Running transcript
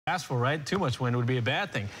Ask for, right? Too much wind would be a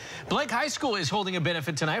bad thing. Blake High School is holding a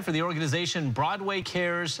benefit tonight for the organization Broadway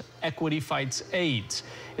Cares Equity Fights AIDS.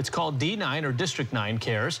 It's called D9 or District 9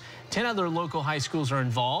 Cares. 10 other local high schools are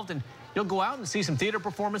involved, and you'll go out and see some theater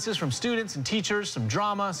performances from students and teachers, some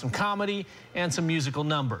drama, some comedy, and some musical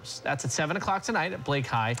numbers. That's at 7 o'clock tonight at Blake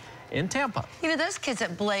High in Tampa. You know, those kids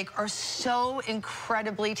at Blake are so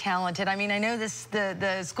incredibly talented. I mean, I know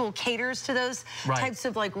the school caters to those types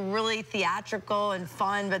of like really theatrical and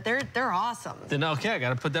fun, but they're awesome. Then okay, I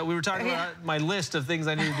got to put that. We were talking about my list of things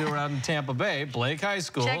I need to do around Tampa Bay. Blake High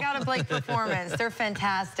School. Check out a Blake performance. They're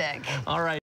fantastic. All right.